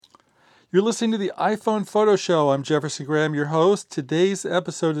You're listening to the iPhone Photo Show. I'm Jefferson Graham, your host. Today's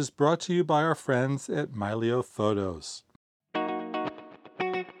episode is brought to you by our friends at Mileo Photos.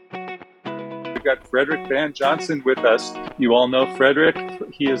 We've got Frederick Van Johnson with us. You all know Frederick.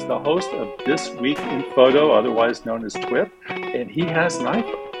 He is the host of This Week in Photo, otherwise known as TWIP, and he has an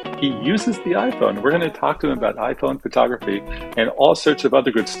iPhone. He uses the iPhone. We're going to talk to him about iPhone photography and all sorts of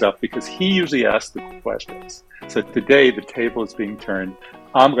other good stuff because he usually asks the questions. So today the table is being turned.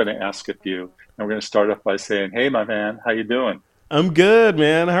 I'm going to ask a few, and we're going to start off by saying, "Hey, my man, how you doing?" I'm good,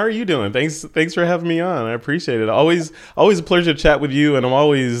 man. How are you doing? Thanks for having me on. I appreciate it. Always a pleasure to chat with you, and I'm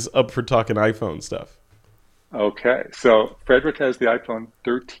always up for talking iPhone stuff. Okay, so Frederick has the iPhone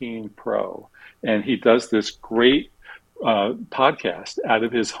 13 Pro, and he does this great podcast out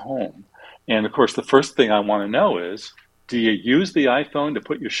of his home. And of course, the first thing I want to know is, do you use the iPhone to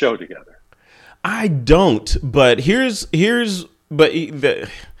put your show together? I don't, but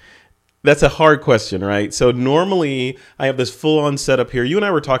that's a hard question, right? So normally I have this full-on setup here. You and I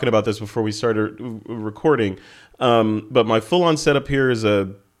were talking about this before we started recording, but my full-on setup here is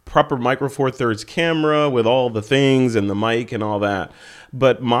a proper Micro Four Thirds camera with all the things and the mic and all that.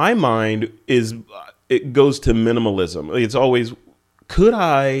 But my mind it goes to minimalism. It's always, could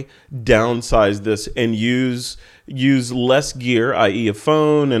I downsize this and use less gear, i.e. a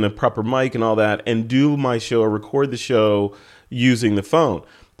phone and a proper mic and all that, and do my show or record the show using the phone?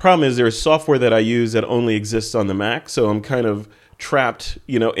 Problem is there's software that I use that only exists on the Mac, so I'm kind of trapped,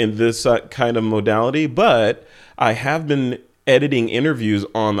 in this kind of modality. But I have been editing interviews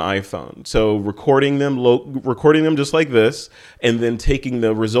on the iPhone, so recording them just like this, and then taking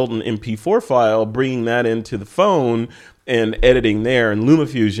the resultant MP4 file, bringing that into the phone, and editing there in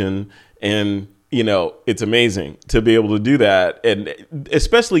LumaFusion, and it's amazing to be able to do that, and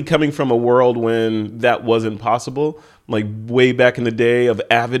especially coming from a world when that wasn't possible. Like way back in the day of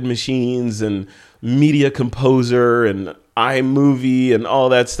Avid machines and Media Composer and iMovie and all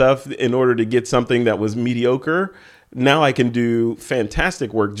that stuff in order to get something that was mediocre. Now I can do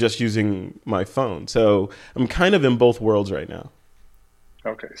fantastic work just using my phone. So I'm kind of in both worlds right now.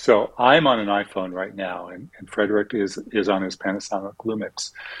 Okay, so I'm on an iPhone right now, and Frederick is on his Panasonic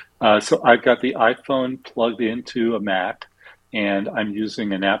Lumix. So I've got the iPhone plugged into a Mac, and I'm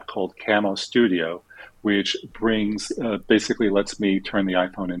using an app called Camo Studio, which basically lets me turn the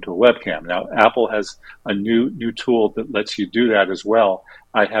iPhone into a webcam. Now, Apple has a new tool that lets you do that as well.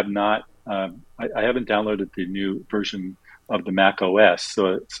 I have not, I haven't downloaded the new version of the Mac OS,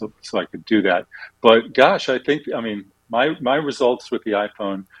 so I could do that. But gosh, my results with the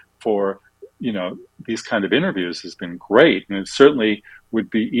iPhone for these kind of interviews has been great, and it certainly would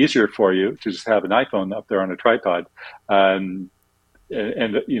be easier for you to just have an iPhone up there on a tripod, and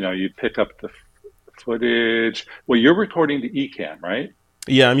you pick up the footage. Well, you're recording the Ecamm, right?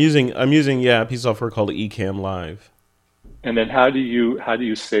 Yeah, I'm using a piece of software called Ecamm Live. And then how do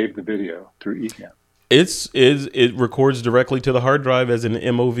you save the video through Ecamm? It records directly to the hard drive as an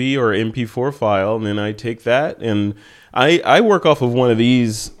MOV or MP4 file, and then I take that and I work off of one of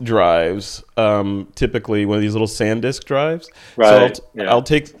these drives, typically one of these little SanDisk drives. Right. So I'll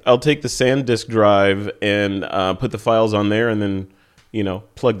take the SanDisk drive and put the files on there, and then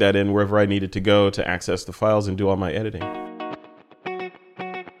plug that in wherever I need it to go to access the files and do all my editing.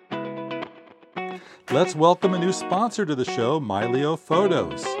 Let's welcome a new sponsor to the show, Mileo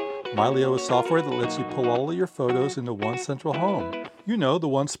Photos. Mileo is software that lets you pull all of your photos into one central home. The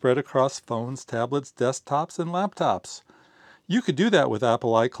one spread across phones, tablets, desktops, and laptops. You could do that with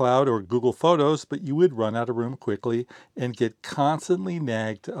Apple iCloud or Google Photos, but you would run out of room quickly and get constantly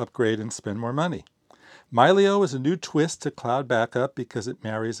nagged to upgrade and spend more money. Mileo is a new twist to cloud backup because it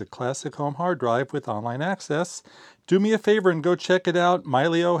marries a classic home hard drive with online access. Do me a favor and go check it out.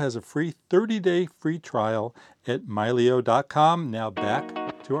 Mileo has a free 30-day free trial at mileo.com. Now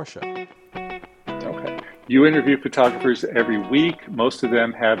back to our show. Okay. You interview photographers every week. Most of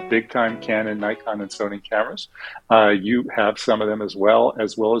them have big-time Canon, Nikon, and Sony cameras. You have some of them as well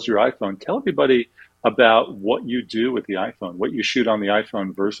as your iPhone. Tell everybody about what you do with the iPhone, what you shoot on the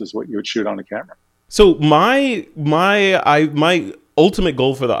iPhone versus what you would shoot on a camera. So my ultimate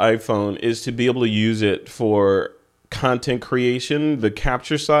goal for the iPhone is to be able to use it for content creation, the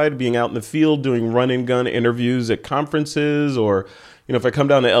capture side, being out in the field, doing run and gun interviews at conferences, or if I come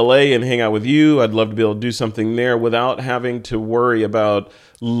down to LA and hang out with you, I'd love to be able to do something there without having to worry about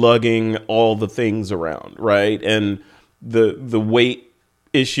lugging all the things around, right? And the weight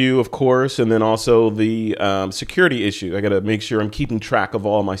issue, of course, and then also the security issue. I got to make sure I'm keeping track of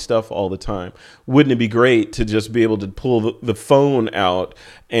all my stuff all the time. Wouldn't it be great to just be able to pull the phone out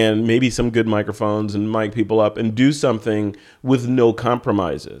and maybe some good microphones and mic people up and do something with no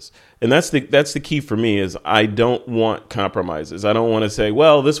compromises? And that's the key for me is I don't want compromises. I don't want to say,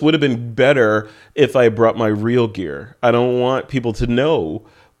 well, this would have been better if I brought my real gear. I don't want people to know,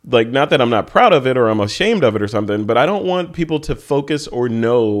 like, not that I'm not proud of it or I'm ashamed of it or something, but I don't want people to focus or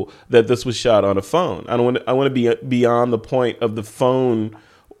know that this was shot on a phone. I want to be beyond the point of the phone,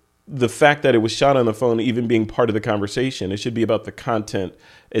 the fact that it was shot on the phone even being part of the conversation. It should be about the content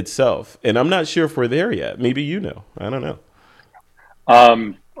itself. And I'm not sure if we're there yet. Maybe you know. I don't know.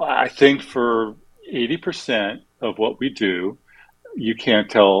 I think for 80% of what we do, you can't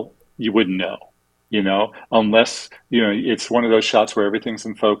tell, you wouldn't know, unless, it's one of those shots where everything's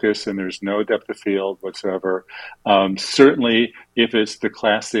in focus and there's no depth of field whatsoever. Certainly, if it's the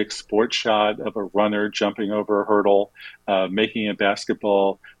classic sports shot of a runner jumping over a hurdle, making a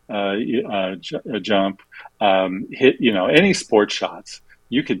basketball a jump, hit, any sports shots,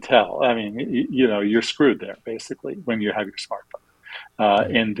 you can tell. I mean, you're screwed there, basically, when you have your smartphone.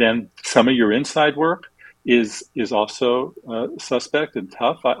 And then some of your inside work is also suspect and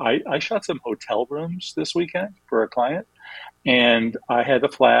tough. I shot some hotel rooms this weekend for a client, and I had a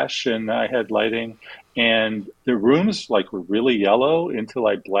flash and I had lighting, and the rooms like were really yellow until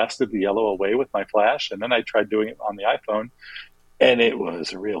I blasted the yellow away with my flash, and then I tried doing it on the iPhone, and it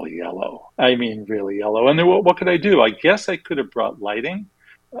was really yellow. I mean, really yellow. And then what could I do? I guess I could have brought lighting,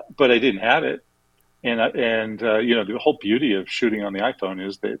 but I didn't have it. And the whole beauty of shooting on the iPhone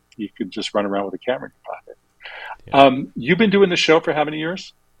is that you could just run around with a camera in your pocket. Yeah. You've been doing the show for how many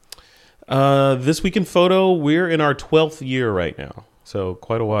years? This Week in Photo, we're in our 12th year right now, so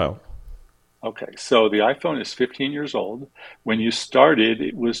quite a while. Okay, so the iPhone is 15 years old. When you started,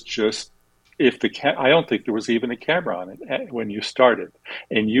 it was just I don't think there was even a camera on it when you started,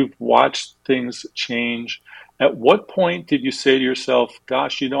 and you've watched things change. At what point did you say to yourself,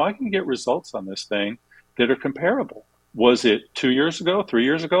 "Gosh, I can get results on this thing that are comparable"? Was it 2 years ago, 3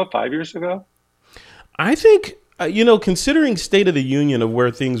 years ago, 5 years ago? I think, considering state of the union of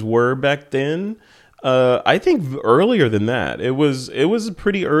where things were back then, I think earlier than that. It was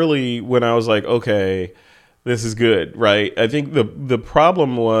pretty early when I was like, okay, this is good, right? I think the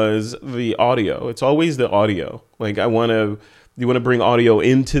problem was the audio. It's always the audio. Like you want to bring audio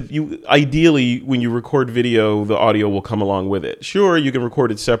into you. Ideally, when you record video, the audio will come along with it. Sure, you can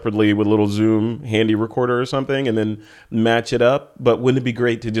record it separately with a little Zoom handy recorder or something and then match it up. But wouldn't it be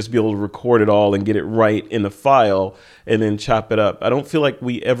great to just be able to record it all and get it right in the file and then chop it up? I don't feel like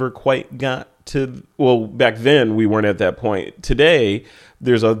we ever quite got to, well, back then we weren't at that point. Today,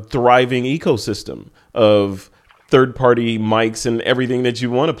 there's a thriving ecosystem of third-party mics and everything that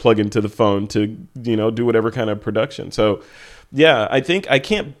you want to plug into the phone to, do whatever kind of production. So, yeah, I think I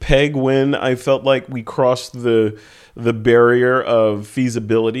can't peg when I felt like we crossed the barrier of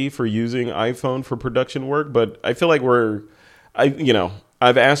feasibility for using iPhone for production work, but I feel like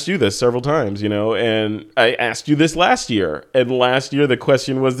I've asked you this several times, and I asked you this last year, and last year the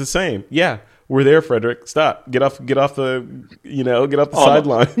question was the same. Yeah, we're there, Frederick. Stop. Get off the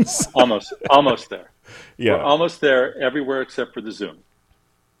sidelines. Almost there. Yeah. We're almost there everywhere except for the Zoom.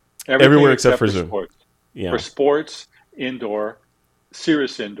 Everywhere except for Zoom. Sports. Yeah. For sports, indoor,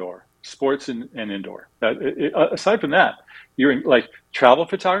 serious indoor, sports and indoor. Aside from that, you're in like travel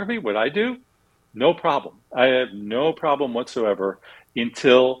photography, what I do, no problem. I have no problem whatsoever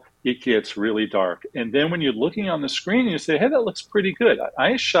until it gets really dark. And then when you're looking on the screen, you say, hey, that looks pretty good.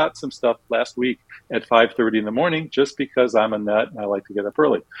 I shot some stuff last week at 5:30 in the morning just because I'm a nut and I like to get up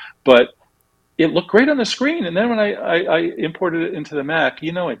early. But it looked great on the screen. And then when I imported it into the Mac,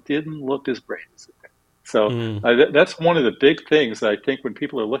 it didn't look as great as it did. So that's one of the big things that I think when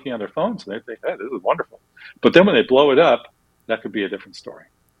people are looking on their phones, they think, hey, this is wonderful. But then when they blow it up, that could be a different story.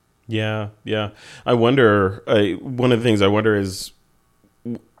 Yeah. I wonder, one of the things I wonder is,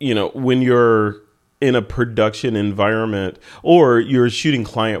 when you're in a production environment or you're shooting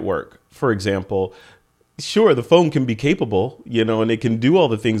client work, for example, sure, the phone can be capable, and it can do all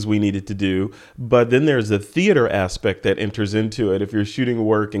the things we need it to do. But then there's a theater aspect that enters into it. If you're shooting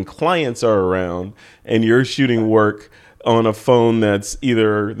work and clients are around and you're shooting work on a phone that's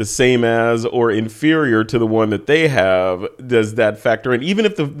either the same as or inferior to the one that they have, does that factor in? Even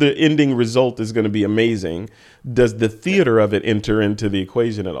if the ending result is going to be amazing, does the theater of it enter into the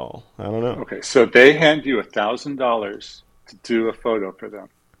equation at all? I don't know. Okay, so they hand you $1,000 to do a photo for them,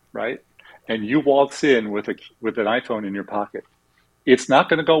 right? And you waltz in with an iPhone in your pocket. It's not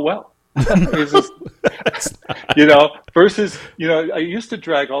going to go well. It's just, versus, I used to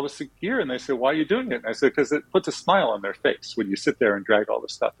drag all this gear and they said, why are you doing it? And I said, because it puts a smile on their face when you sit there and drag all the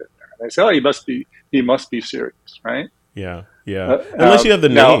stuff in there. And they say, oh, he must be serious, right? Yeah, yeah. Unless you have the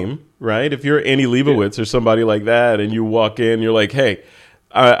Now, name, right? If you're Annie Leibovitz or somebody like that and you walk in, you're like, hey,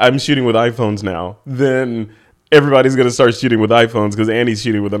 I'm shooting with iPhones now, then everybody's going to start shooting with iPhones because Annie's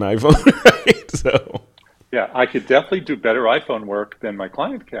shooting with an iPhone, right? So, yeah, I could definitely do better iPhone work than my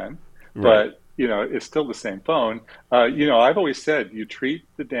client can, right. but it's still the same phone. I've always said you treat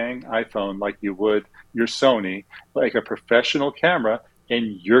the dang iPhone like you would your Sony, like a professional camera,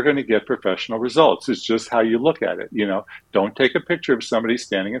 and you're going to get professional results. It's just how you look at it. Don't take a picture of somebody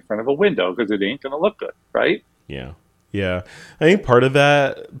standing in front of a window because it ain't going to look good, right? Yeah. Yeah. I think part of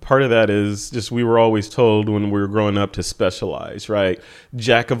that is just we were always told when we were growing up to specialize, right?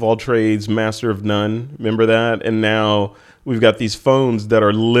 Jack of all trades, master of none. Remember that? And now we've got these phones that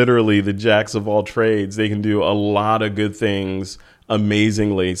are literally the jacks of all trades. They can do a lot of good things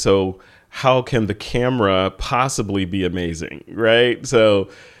amazingly. So how can the camera possibly be amazing, right? So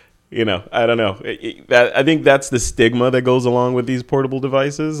I don't know. I think that's the stigma that goes along with these portable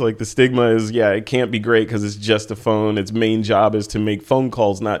devices. Like the stigma is, yeah, it can't be great because it's just a phone. Its main job is to make phone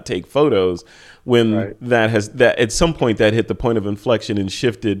calls, not take photos. When Right. that at some point that hit the point of inflection and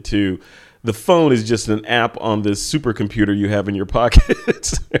shifted to the phone is just an app on this supercomputer you have in your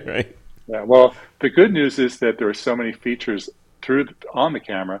pocket, right? Yeah. Well, the good news is that there are so many features on the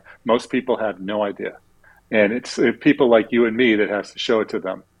camera. Most people have no idea, and it's people like you and me that has to show it to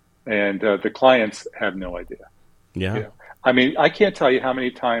them, and the clients have no idea. Yeah. I mean, I can't tell you how many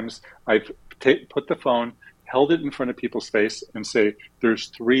times I've put the phone, held it in front of people's face, and say, "There's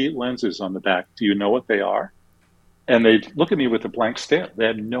 3 lenses on the back. Do you know what they are?" And they look at me with a blank stare. They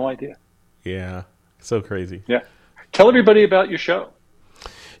have no idea. Yeah. So crazy. Yeah. Tell everybody about your show.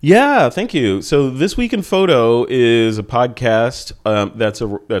 Yeah, thank you. So This Week in Photo is a podcast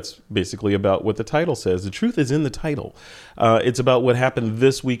that's basically about what the title says. The truth is in the title. It's about what happened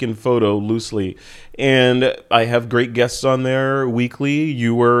this week in photo, loosely. And I have great guests on there weekly.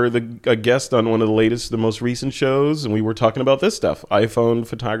 You were a guest on one of the most recent shows, and we were talking about this stuff, iPhone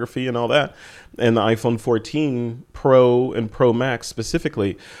photography and all that, and the iPhone 14 Pro and Pro Max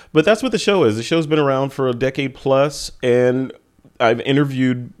specifically. But that's what the show is. The show's been around for a decade plus, and I've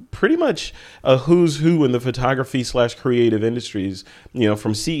interviewed pretty much a who's who in the photography/creative industries,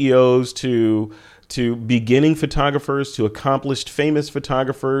 from CEOs to beginning photographers to accomplished famous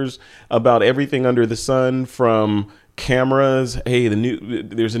photographers, about everything under the sun, from cameras. Hey,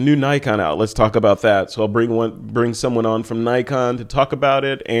 there's a new Nikon out. Let's talk about that. So I'll bring someone on from Nikon to talk about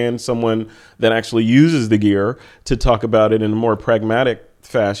it, and someone that actually uses the gear to talk about it in a more pragmatic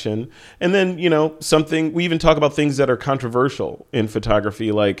fashion. And then, we even talk about things that are controversial in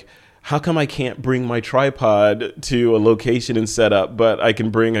photography, like how come I can't bring my tripod to a location and set up, but I can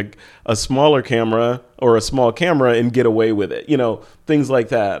bring a smaller camera or a small camera and get away with it, things like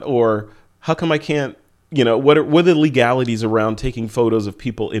that. Or how come I can't, what are the legalities around taking photos of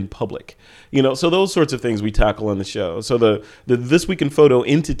people in public? So those sorts of things we tackle on the show. So the This Week in Photo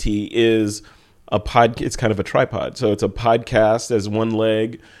entity is it's kind of a tripod. So it's a podcast as one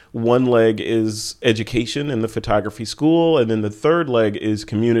leg. One leg is education in the photography school, and then the third leg is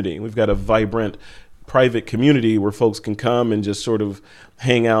community. We've got a vibrant private community where folks can come and just sort of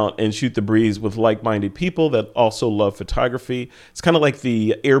hang out and shoot the breeze with like-minded people that also love photography. It's kind of like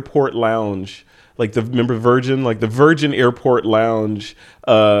the airport lounge, remember Virgin, like the Virgin Airport Lounge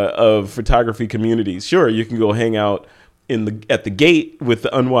of photography communities. Sure, you can go hang out at the gate with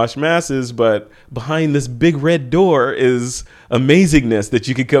the unwashed masses, but behind this big red door is amazingness that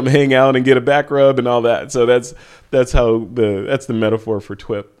you could come hang out and get a back rub and all that. So that's the metaphor for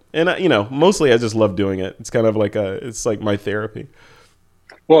TWIP. And mostly I just love doing it. It's kind of it's like my therapy.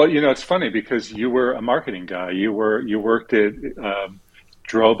 Well, it's funny because you were a marketing guy. You worked at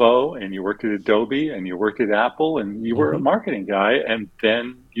Drobo, and you worked at Adobe, and you worked at Apple, and you were a marketing guy, and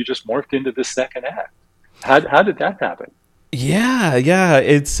then you just morphed into the second act. How did that happen? Yeah.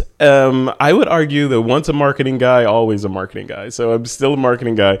 It's I would argue that once a marketing guy, always a marketing guy. So I'm still a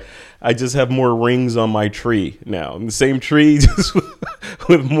marketing guy. I just have more rings on my tree now. In the same tree, just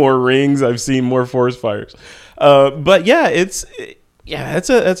with more rings. I've seen more forest fires. But yeah, that's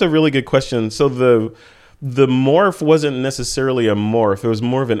a really good question. So the morph wasn't necessarily a morph. It was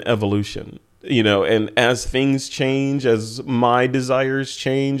more of an evolution. And as things change, as my desires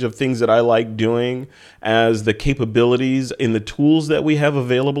change of things that I like doing, as the capabilities and the tools that we have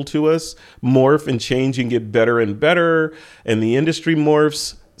available to us morph and change and get better and better, and the industry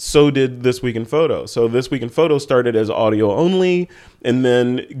morphs, so did This Week in Photo. So This Week in Photo started as audio only, and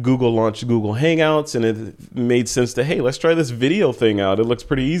then Google launched Google Hangouts, and it made sense to, hey, let's try this video thing out. It looks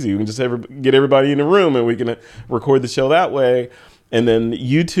pretty easy. We can just get everybody in a room, and we can record the show that way. And then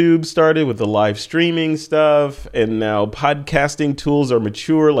YouTube started with the live streaming stuff, and now podcasting tools are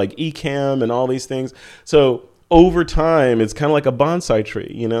mature, like Ecamm and all these things. So over time, it's kind of like a bonsai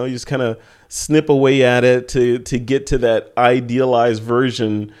tree, you just kind of snip away at it to get to that idealized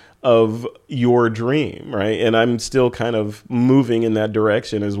version of your dream, right? And I'm still kind of moving in that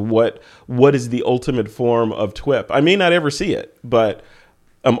direction as what is the ultimate form of TWIP. I may not ever see it, but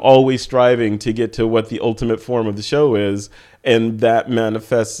I'm always striving to get to what the ultimate form of the show is. And that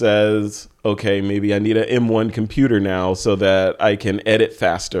manifests as, okay, maybe I need an M1 computer now so that I can edit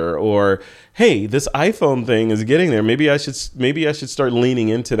faster. Or, hey, this iPhone thing is getting there. Maybe I should start leaning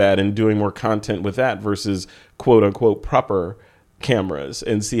into that and doing more content with that versus quote unquote proper cameras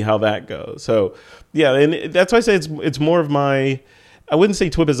and see how that goes. So yeah, and that's why I say it's more of my, I wouldn't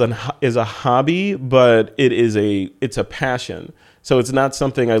say TWIP is a hobby, but it's a passion. So it's not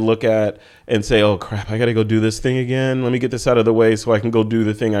something I look at and say, oh, crap, I got to go do this thing again. Let me get this out of the way so I can go do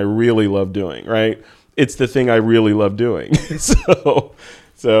the thing I really love doing, right? It's the thing I really love doing. So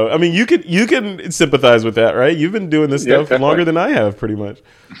I mean, you can sympathize with that, right? You've been doing this stuff longer than I have, pretty much.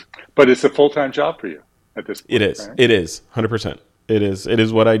 But it's a full-time job for you at this point. It is. Right? It is, 100%. It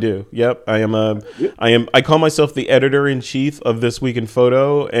is what I do. Yep. I call myself the editor-in-chief of This Week in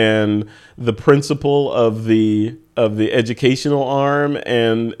Photo and the principal of the educational arm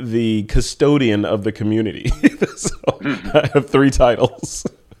and the custodian of the community. So I have 3 titles.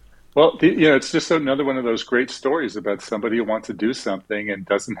 Well, it's just another one of those great stories about somebody who wants to do something and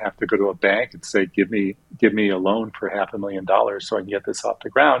doesn't have to go to a bank and say, give me a loan for $500,000 so I can get this off the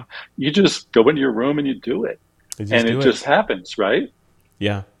ground. You just go into your room and you do it. It just happens, right?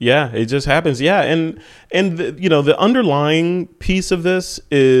 Yeah, it just happens. Yeah, and the underlying piece of this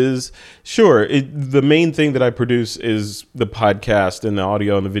is, sure, the main thing that I produce is the podcast and the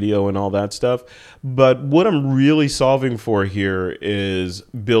audio and the video and all that stuff. But what I'm really solving for here is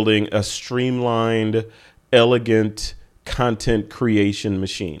building a streamlined, elegant content creation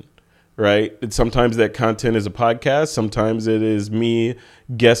machine. Right? Sometimes that content is a podcast. Sometimes it is me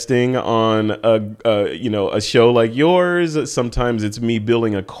guesting on a show like yours. Sometimes it's me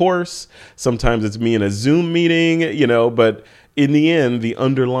building a course. Sometimes it's me in a Zoom meeting. But in the end, the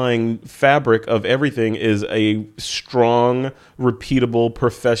underlying fabric of everything is a strong, repeatable,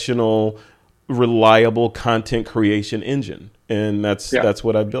 professional, reliable content creation engine, and that's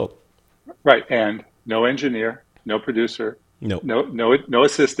what I built. Right, and no engineer, no producer. No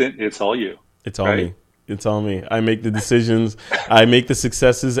assistant. It's all you. It's all me. It's all me. I make the decisions. I make the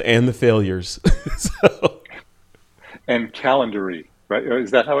successes and the failures. And Calendly, right?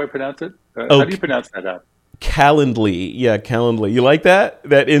 Is that how I pronounce it? How do you pronounce that out? Calendly. Yeah, Calendly. You like that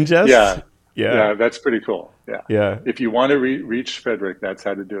ingest? Yeah, that's pretty cool. Yeah. If you want to reach Frederick, that's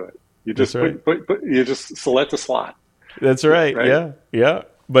how to do it. You just you just select a slot. That's right? Yeah.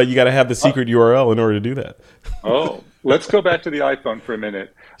 But you got to have the secret URL in order to do that. Oh. Let's go back to the iPhone for a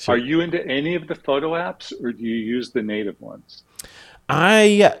minute. Sure. Are you into any of the photo apps, or do you use the native ones?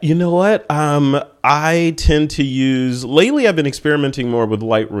 You know what? I tend to use, lately I've been experimenting more with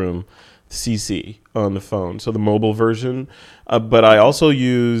Lightroom CC on the phone, so the mobile version. But I also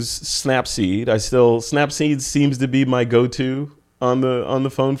use Snapseed. Snapseed seems to be my go-to on the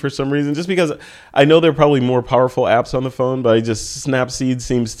phone for some reason, just because I know there are probably more powerful apps on the phone, but Snapseed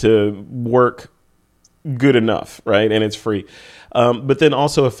seems to work good enough, right? And it's free. But then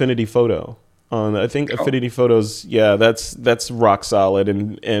also Affinity Photo. I think Affinity Photos, that's rock solid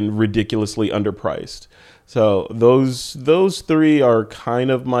and ridiculously underpriced. So those 3 are kind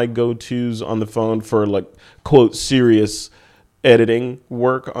of my go-tos on the phone for, like, quote, serious editing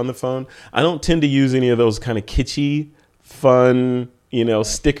work on the phone. I don't tend to use any of those kind of kitschy, fun,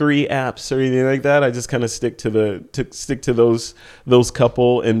 stickery apps or anything like that. I just kind of stick to those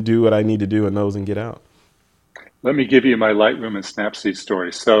couple and do what I need to do in those and get out. Let me give you my Lightroom and Snapseed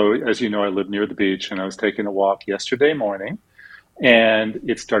story. So, as you know, I live near the beach, and I was taking a walk yesterday morning, and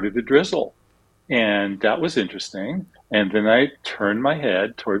it started to drizzle. And that was interesting. And then I turned my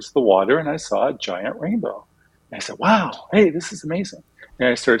head towards the water, and I saw a giant rainbow. And I said, wow, hey, this is amazing. And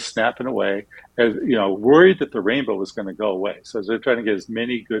I started snapping away, as worried that the rainbow was going to go away. So I was trying to get as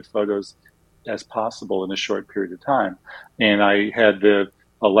many good photos as possible in a short period of time. And I had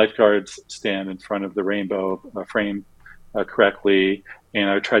a lifeguard's stand in front of the rainbow framed correctly, and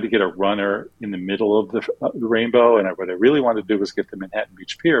I tried to get a runner in the middle of the rainbow. And what I really wanted to do was get the Manhattan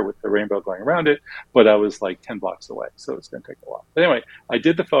Beach Pier with the rainbow going around it, but I was like 10 blocks away, so it's going to take a while. But anyway, I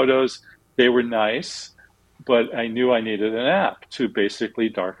did the photos. They were nice, but I knew I needed an app to basically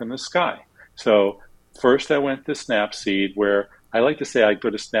darken the sky. So first I went to Snapseed, where I like to say I go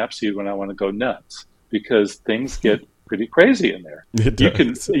to Snapseed when I want to go nuts, because things get pretty crazy in there.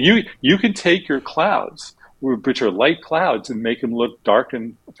 You can take your clouds, which are light clouds, and make them look dark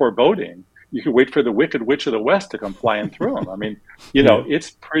and foreboding. You can wait for the Wicked Witch of the West to come flying through them. I mean,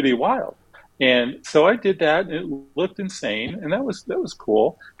 it's pretty wild. And so I did that, and it looked insane, and that was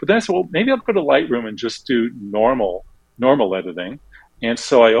cool. But then I said, well, maybe I'll go to Lightroom and just do normal editing. And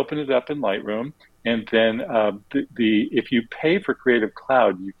so I opened it up in Lightroom, and then if you pay for Creative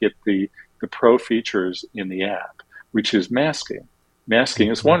Cloud, you get the pro features in the app, which is masking.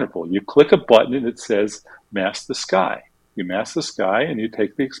 Masking is wonderful. You click a button and it says mask the sky. You mask the sky and you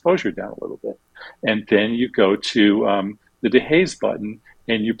take the exposure down a little bit. And then you go to the dehaze button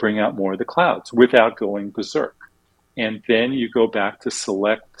and you bring out more of the clouds without going berserk. And then you go back to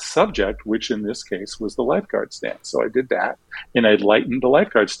select subject, which in this case was the lifeguard stand. So I did that, and I lightened the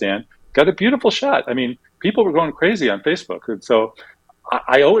lifeguard stand, got a beautiful shot. I mean, people were going crazy on Facebook. And so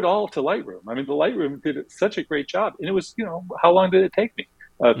I owe it all to Lightroom. I mean, the Lightroom did such a great job. And it was, how long did it take me?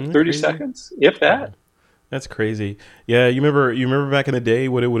 30 seconds, if that. That's crazy. Yeah, you remember back in the day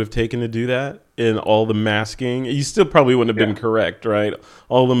what it would have taken to do that, and all the masking. You still probably wouldn't have been correct, right?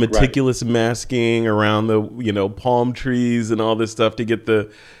 All the meticulous masking around the palm trees and all this stuff to get a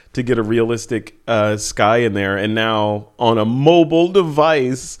realistic sky in there. And now on a mobile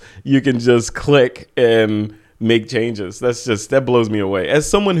device, you can just click and make changes. That blows me away. As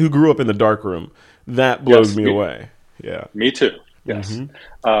someone who grew up in the darkroom, that blows me away. Yeah, me too. Yes.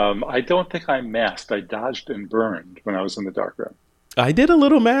 I don't think I masked. I dodged and burned when I was in the darkroom. I did a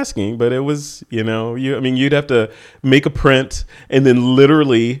little masking, but it was, you'd have to make a print and then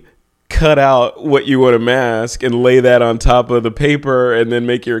literally cut out what you want to mask and lay that on top of the paper and then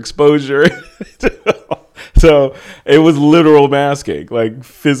make your exposure. So it was literal masking, like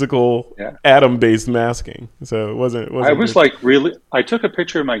physical atom-based masking. So it wasn't I was like, really, I took a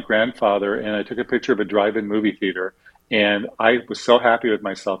picture of my grandfather and I took a picture of a drive-in movie theater. And I was so happy with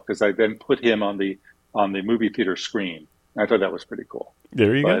myself because I then put him on the movie theater screen. I thought that was pretty cool.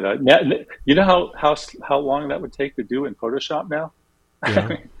 There you go. You know how long that would take to do in Photoshop now?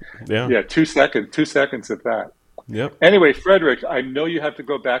 Yeah. 2 seconds. 2 seconds at that. Yep. Anyway, Frederick, I know you have to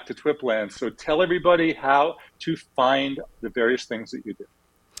go back to TWIP land, so tell everybody how to find the various things that you do.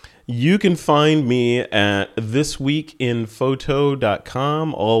 You can find me at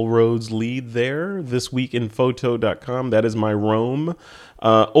thisweekinphoto.com. All roads lead there. Thisweekinphoto.com. That is my Rome.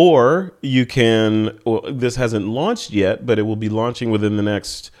 Or you can, this hasn't launched yet, but it will be launching within the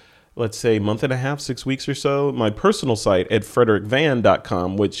next, let's say, month and a half, 6 weeks or so. My personal site at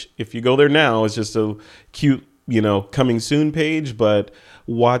frederickvan.com, which if you go there now, is just a cute, coming soon page, but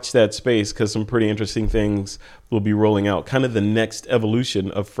watch that space because some pretty interesting things will be rolling out. Kind of the next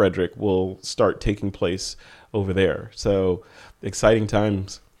evolution of Frederick will start taking place over there. So exciting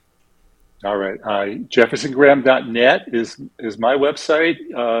times. All right. JeffersonGraham.net is my website.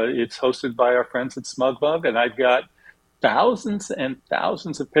 It's hosted by our friends at SmugMug, and I've got thousands and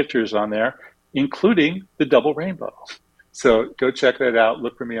thousands of pictures on there, including the double rainbow. So go check that out.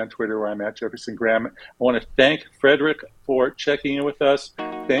 Look for me on Twitter where I'm at Jefferson Graham. I want to thank Frederick for checking in with us.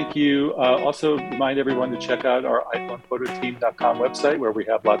 Thank you. Also remind everyone to check out our iPhonePhotoTeam.com website where we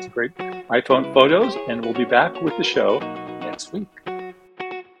have lots of great iPhone photos. And we'll be back with the show next week.